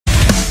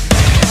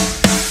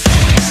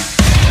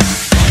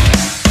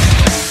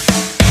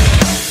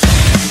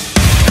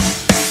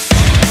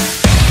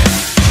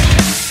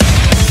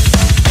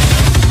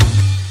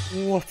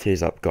What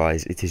is up,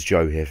 guys? It is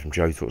Joe here from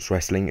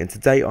JoeTalksWrestling, and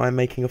today I am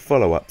making a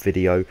follow-up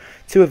video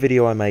to a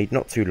video I made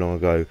not too long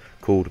ago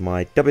called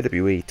my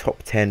WWE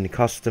Top 10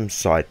 Custom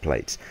Side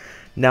Plates.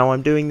 Now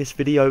I'm doing this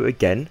video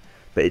again,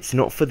 but it's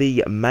not for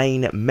the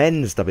main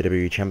men's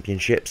WWE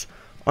Championships.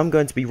 I'm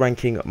going to be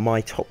ranking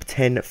my top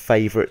 10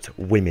 favourite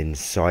women's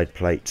side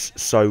plates.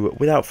 So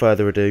without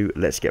further ado,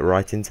 let's get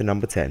right into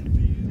number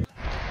 10.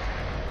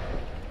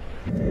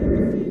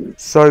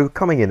 So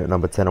coming in at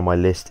number 10 on my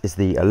list is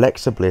the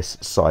Alexa Bliss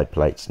side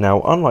plates.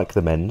 Now, unlike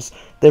the men's,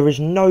 there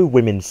is no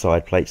women's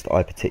side plates that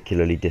I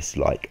particularly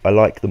dislike. I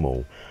like them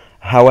all.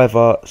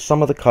 However,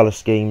 some of the colour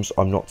schemes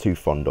I'm not too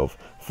fond of.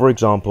 For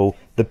example,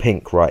 the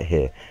pink right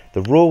here.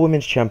 The Raw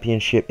Women's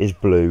Championship is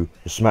blue,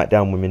 the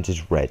SmackDown Women's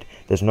is red.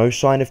 There's no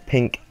sign of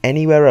pink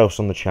anywhere else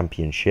on the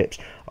championships.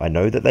 I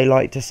know that they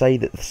like to say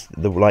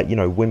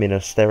that women are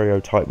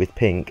stereotyped with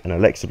pink, and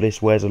Alexa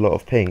Bliss wears a lot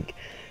of pink,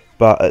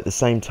 but at the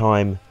same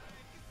time,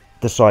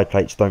 the side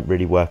plates don't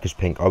really work as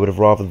pink. I would have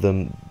rather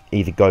them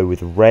either go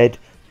with red,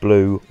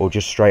 blue, or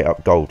just straight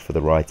up gold for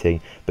the writing.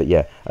 But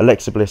yeah,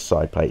 Alexa Bliss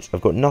side plates. I've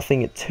got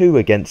nothing too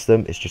against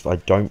them. It's just I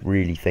don't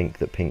really think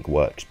that pink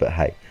works. But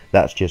hey,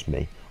 that's just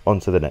me. On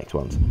to the next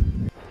ones.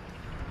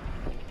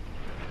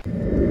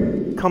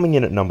 Coming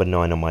in at number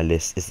 9 on my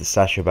list is the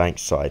Sasha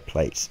Banks side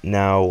plates.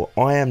 Now,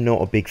 I am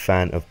not a big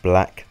fan of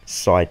black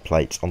side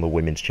plates on the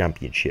Women's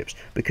Championships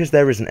because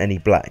there isn't any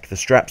black. The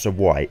straps are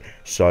white,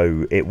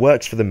 so it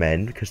works for the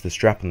men because the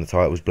strap on the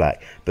title was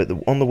black. But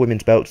on the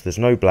women's belts, there's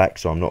no black,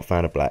 so I'm not a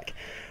fan of black.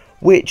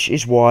 Which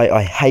is why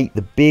I hate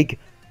the big,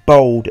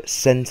 bold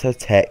centre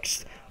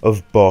text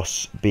of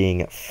Boss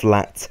being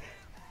flat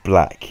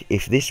black.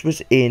 If this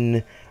was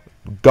in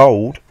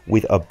gold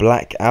with a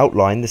black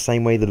outline, the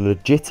same way the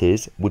legit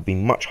is, would be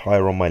much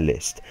higher on my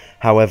list.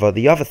 However,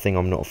 the other thing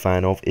I'm not a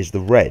fan of is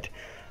the red.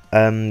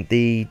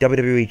 The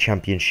WWE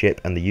Championship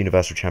and the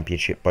Universal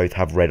Championship both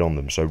have red on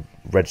them, so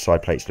red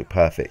side plates look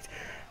perfect.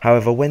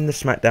 However, when the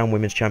SmackDown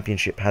Women's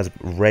Championship has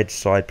red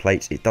side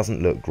plates, it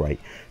doesn't look great.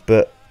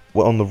 But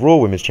on the Raw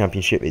Women's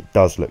Championship, it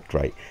does look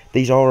great.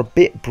 These are a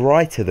bit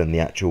brighter than the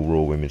actual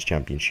Raw Women's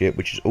Championship,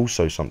 which is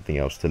also something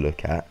else to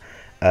look at.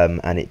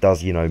 And it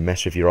does,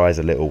 mess with your eyes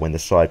a little when the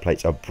side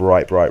plates are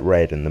bright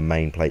red and the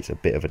main plate's a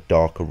bit of a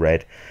darker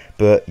red.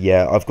 But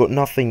yeah, I've got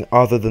nothing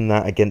other than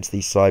that against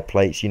these side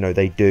plates.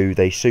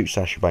 They suit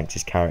Sasha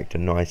Banks' character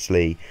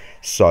nicely.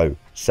 So,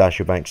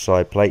 Sasha Banks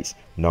side plates,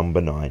 number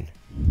 9.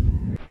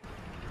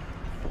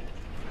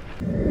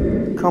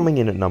 Coming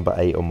in at number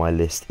 8 on my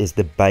list is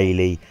the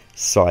Bayley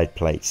side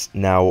plates.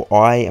 Now,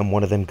 I am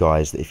one of them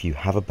guys that if you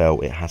have a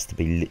belt, it has to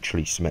be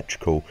literally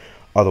symmetrical.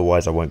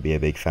 Otherwise, I won't be a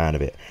big fan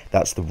of it.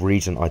 That's the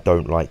reason I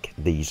don't like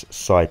these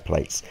side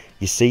plates.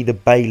 You see the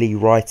Bayley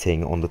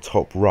writing on the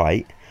top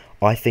right?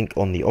 I think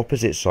on the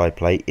opposite side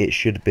plate, it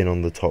should have been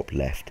on the top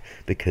left,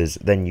 because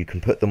then you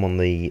can put them on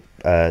the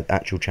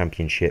actual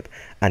championship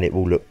and it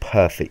will look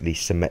perfectly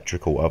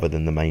symmetrical other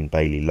than the main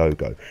Bayley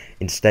logo.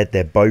 Instead,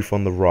 they're both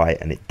on the right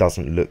and it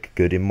doesn't look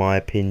good in my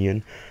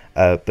opinion.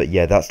 But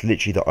yeah, that's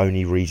literally the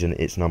only reason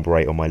it's number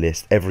 8 on my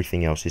list.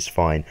 Everything else is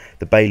fine.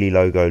 The Bayley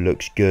logo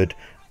looks good.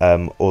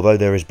 Although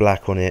there is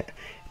black on it,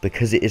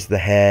 because it is the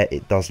hair,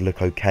 it does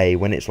look okay.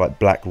 When it's like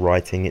black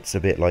writing, it's a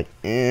bit like,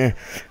 eh.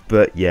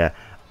 But yeah,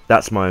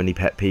 that's my only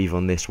pet peeve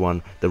on this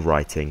one, the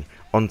writing.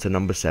 On to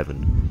number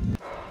 7.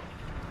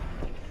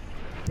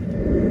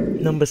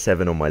 Number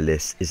 7 on my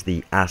list is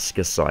the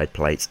Asuka side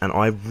plates, and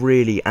I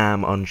really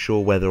am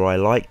unsure whether I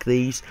like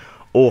these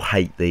or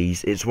hate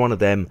these. It's one of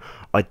them,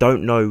 I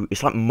don't know,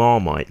 it's like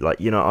Marmite,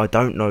 I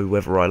don't know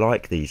whether I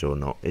like these or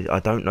not. I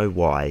don't know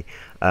why.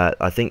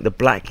 I think the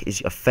black is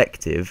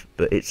effective,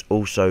 but it's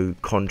also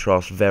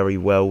contrasts very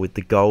well with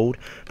the gold.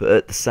 But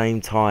at the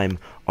same time,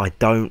 I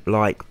don't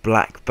like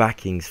black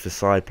backings for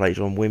side plates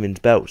on women's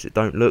belts. It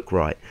don't look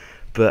right.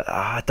 But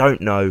I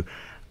don't know.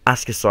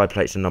 Asuka side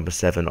plates are number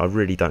 7. I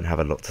really don't have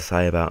a lot to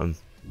say about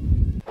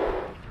them.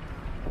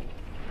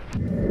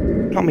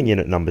 Coming in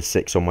at number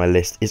 6 on my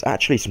list is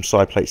actually some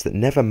side plates that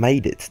never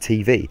made it to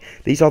TV.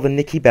 These are the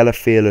Nikki Bella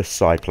Fearless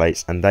side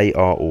plates, and they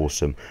are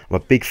awesome. I'm a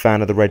big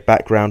fan of the red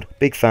background,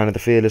 big fan of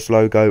the Fearless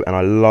logo, and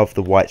I love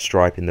the white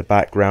stripe in the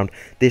background.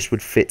 This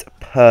would fit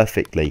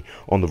perfectly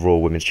on the Raw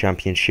Women's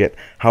Championship.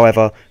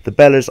 However, the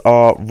Bellas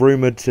are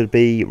rumoured to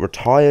be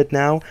retired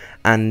now,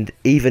 and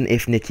even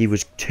if Nikki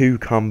was to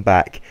come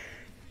back,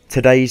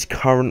 today's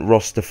current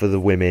roster for the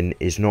women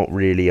is not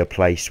really a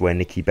place where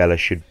Nikki Bella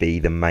should be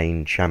the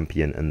main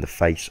champion and the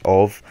face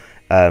of.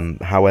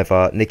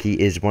 However, Nikki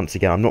is, once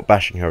again, I'm not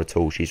bashing her at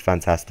all. She's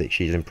fantastic.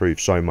 She's improved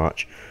so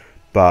much.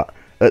 But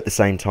at the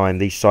same time,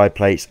 these side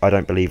plates, I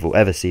don't believe will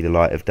ever see the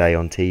light of day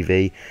on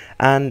TV.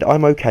 And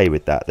I'm okay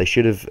with that. They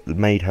should have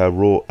made her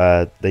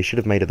they should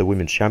have made her the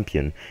women's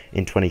champion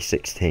in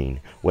 2016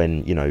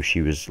 when,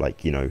 she was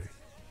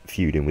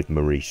feuding with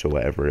Maurice or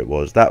whatever it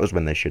was. That was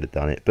when they should have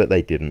done it, but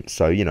they didn't.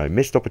 So,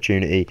 missed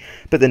opportunity.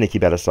 But the Nikki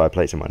Bella side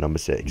plates are my number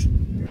 6.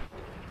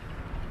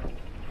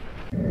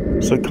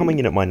 So coming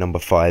in at my number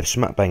 5,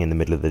 smack bang in the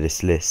middle of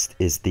this list,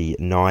 is the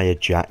Nia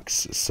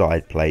Jax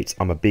side plates.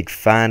 I'm a big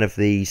fan of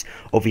these.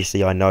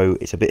 Obviously, I know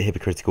it's a bit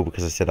hypocritical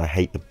because I said I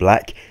hate the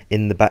black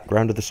in the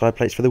background of the side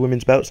plates for the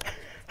women's belts.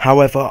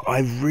 However,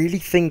 I really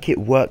think it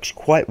works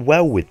quite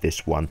well with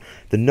this one.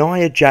 The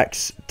Nia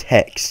Jax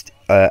text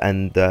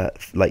and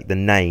like the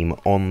name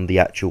on the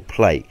actual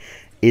plate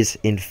is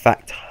in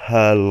fact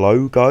her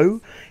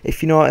logo,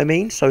 if you know what I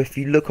mean. So if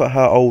you look at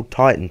her old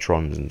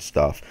Titantrons and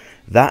stuff,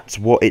 that's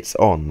what it's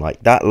on,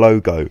 like that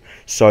logo.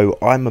 So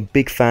I'm a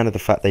big fan of the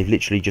fact they've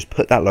literally just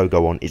put that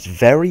logo on. It's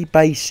very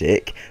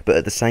basic, but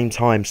at the same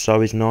time,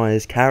 so is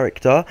Nia's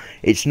character.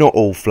 It's not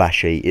all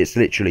flashy. It's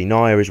literally,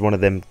 Nia is one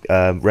of them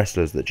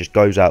wrestlers that just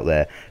goes out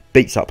there,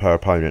 beats up her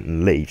opponent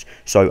and leaves.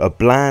 So a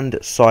bland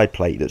side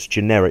plate that's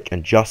generic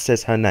and just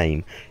says her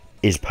name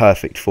is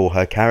perfect for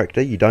her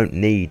character. You don't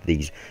need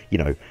these, you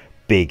know,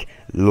 big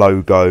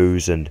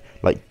logos and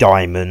like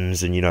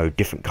diamonds and, you know,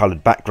 different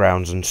coloured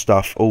backgrounds and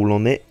stuff all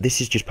on it.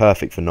 This is just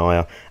perfect for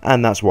Nia,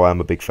 and that's why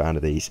I'm a big fan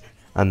of these,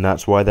 and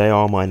that's why they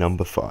are my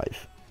number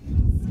 5.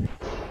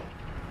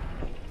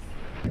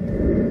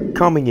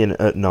 Coming in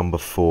at number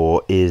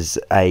 4 is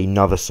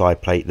another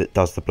side plate that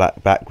does the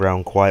black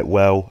background quite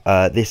well.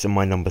 This and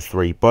my number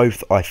 3,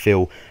 both I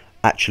feel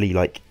actually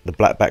like the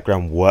black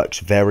background works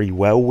very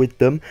well with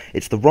them.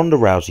 It's the Ronda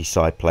Rousey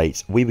side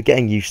plates. We were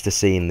getting used to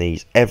seeing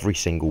these every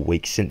single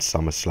week since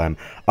SummerSlam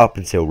up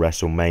until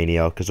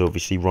WrestleMania, because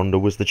obviously Ronda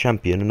was the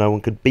champion and no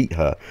one could beat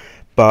her.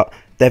 But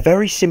they're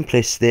very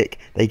simplistic.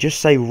 They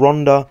just say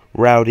Ronda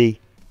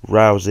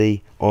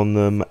Rousey on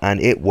them and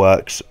it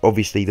works.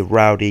 Obviously the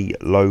Rowdy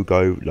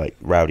logo, like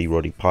Rowdy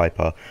Roddy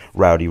Piper,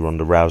 Rowdy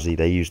Ronda Rousey,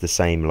 they use the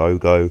same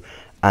logo.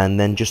 And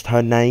then just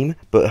her name,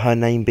 but her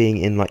name being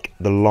in like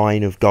the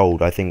line of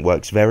gold, I think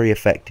works very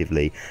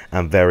effectively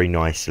and very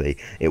nicely.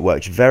 It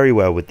works very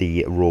well with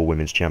the Raw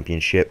Women's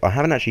Championship. I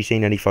haven't actually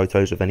seen any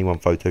photos of anyone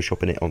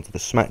photoshopping it onto the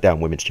SmackDown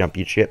Women's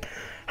Championship.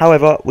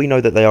 However, we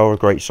know that they are a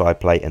great side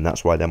plate, and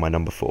that's why they're my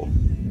number 4.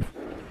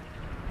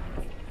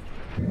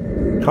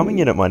 Coming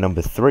in at my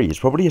number 3 is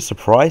probably a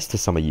surprise to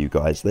some of you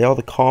guys. They are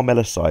the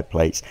Carmella side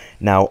plates.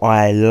 Now,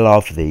 I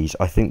love these.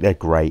 I think they're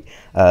great.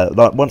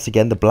 Like, once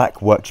again, the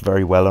black works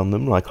very well on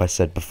them, like I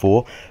said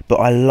before. But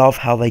I love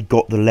how they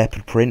got the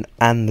leopard print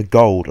and the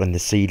gold and the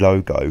C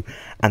logo.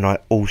 And I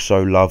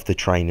also love the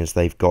trainers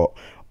they've got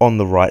on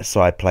the right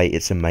side plate.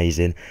 It's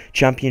amazing.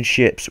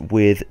 Championships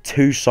with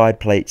 2 side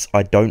plates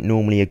I don't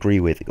normally agree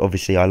with.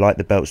 Obviously, I like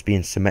the belts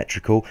being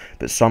symmetrical,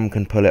 but some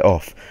can pull it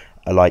off.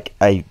 Like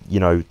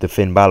the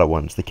Finn Balor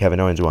ones, the Kevin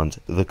Owens ones,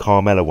 the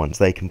Carmella ones,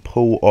 they can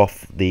pull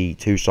off the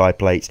 2 side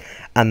plates,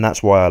 and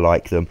that's why I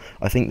like them.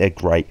 I think they're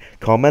great.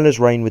 Carmella's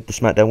reign with the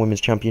SmackDown Women's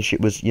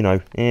Championship was,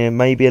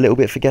 maybe a little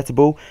bit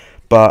forgettable,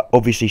 but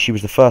obviously she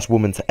was the first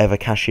woman to ever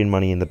cash in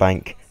Money in the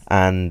Bank,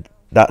 and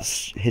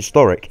that's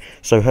historic.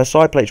 So her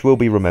side plates will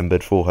be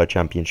remembered for her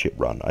championship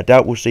run. I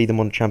doubt we'll see them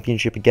on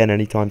championship again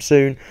anytime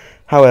soon.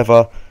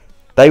 However,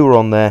 they were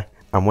on there,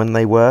 and when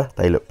they were,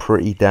 they looked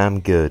pretty damn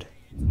good.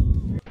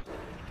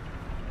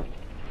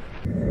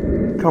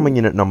 Coming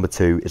in at number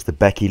 2 is the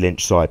Becky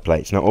Lynch side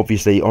plates. Now,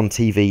 obviously, on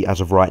TV as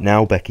of right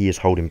now, Becky is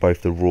holding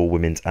both the Raw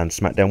Women's and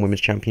SmackDown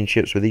Women's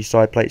Championships with these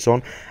side plates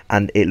on,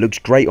 and it looks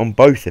great on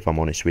both, if I'm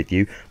honest with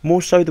you.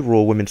 More so the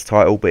Raw Women's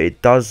title, but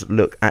it does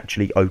look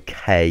actually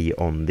okay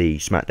on the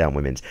SmackDown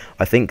Women's.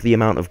 I think the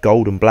amount of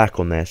gold and black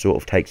on there sort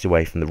of takes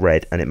away from the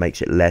red, and it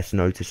makes it less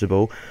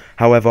noticeable.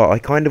 However, I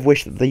kind of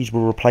wish that these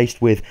were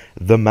replaced with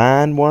the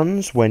man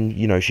ones when,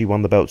 she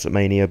won the belts at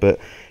Mania, but,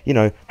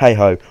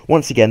 hey-ho.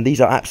 Once again,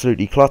 these are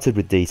absolutely cluttered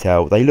with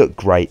detail. They look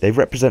great. They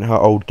represent her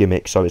old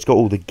gimmick, so it's got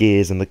all the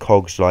gears and the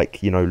cogs,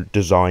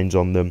 designs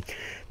on them.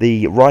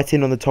 The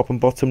writing on the top and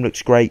bottom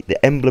looks great.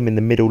 The emblem in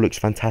the middle looks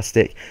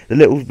fantastic. The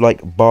little,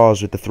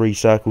 bars with the 3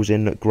 circles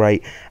in look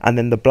great. And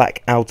then the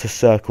black outer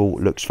circle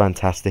looks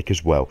fantastic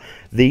as well.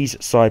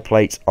 These side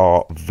plates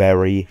are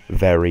very,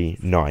 very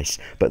nice,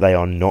 but they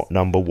are not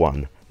number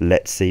 1.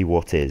 Let's see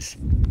what is.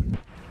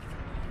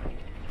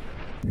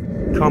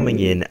 Coming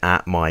in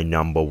at my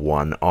number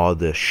 1 are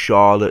the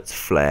Charlotte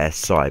Flair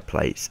side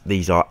plates.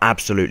 These are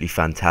absolutely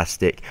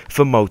fantastic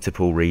for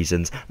multiple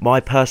reasons. My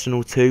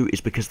personal 2 is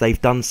because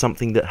they've done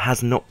something that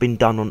has not been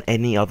done on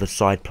any other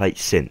side plate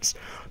since.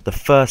 The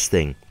first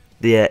thing,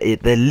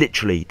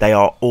 they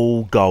are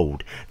all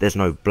gold. There's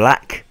no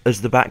black as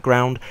the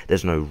background,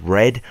 there's no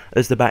red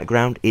as the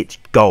background, it's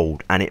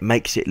gold, and it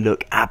makes it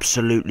look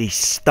absolutely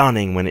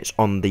stunning when it's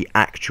on the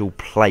actual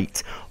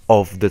plate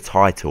of the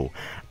title.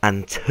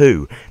 And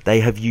 2, they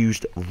have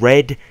used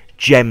red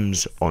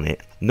gems on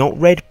it, not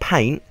red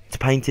paint to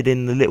paint it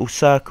in the little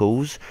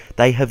circles.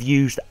 They have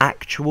used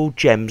actual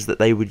gems that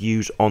they would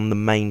use on the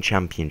main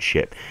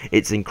championship.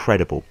 It's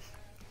incredible.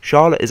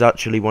 Charlotte is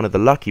actually one of the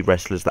lucky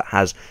wrestlers that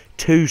has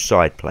 2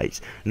 side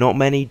plates. Not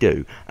many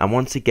do. And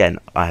once again,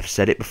 I have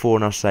said it before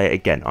and I'll say it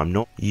again, I'm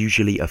not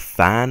usually a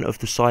fan of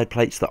the side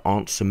plates that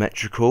aren't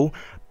symmetrical,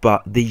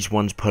 but these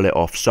ones pull it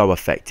off so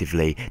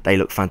effectively. They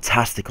look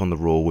fantastic on the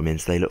Raw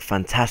women's, they look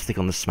fantastic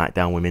on the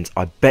SmackDown women's,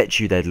 I bet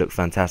you they'd look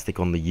fantastic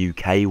on the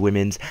UK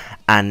women's,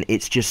 and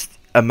it's just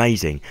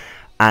amazing.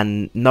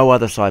 And no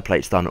other side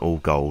plate's done all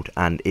gold,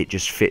 and it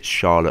just fits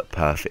Charlotte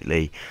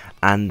perfectly,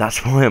 and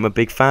that's why I'm a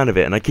big fan of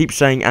it. And I keep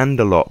saying "and"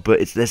 a lot,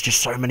 but there's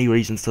just so many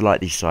reasons to like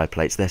these side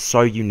plates. They're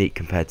so unique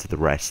compared to the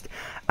rest.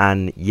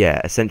 And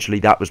yeah, essentially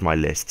that was my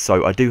list.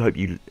 So I do hope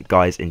you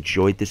guys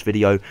enjoyed this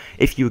video.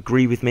 If you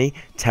agree with me,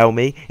 tell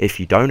me. If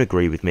you don't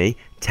agree with me,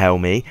 tell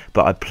me.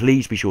 But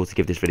please be sure to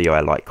give this video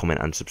a like,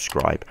 comment and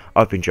subscribe.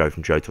 I've been Joe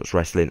from Joe Talks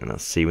Wrestling, and I'll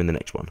see you in the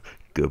next one.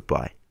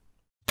 Goodbye.